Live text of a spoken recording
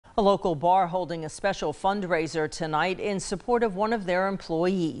A local bar holding a special fundraiser tonight in support of one of their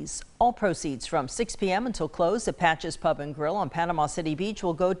employees. All proceeds from 6 p.m. until close at Patches Pub and Grill on Panama City Beach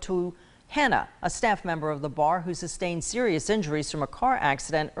will go to Hannah, a staff member of the bar who sustained serious injuries from a car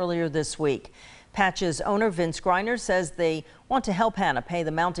accident earlier this week. Patches owner Vince Greiner says they want to help Hannah pay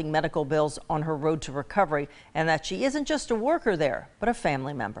the mounting medical bills on her road to recovery, and that she isn't just a worker there, but a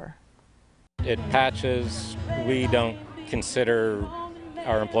family member. At Patches, we don't consider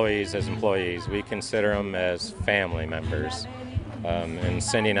our employees as employees. We consider them as family members. And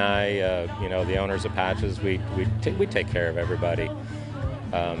Cindy and I, the owners of Patches, we take care of everybody.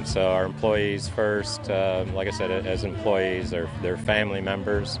 So our employees first, like I said, as employees, they're family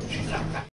members.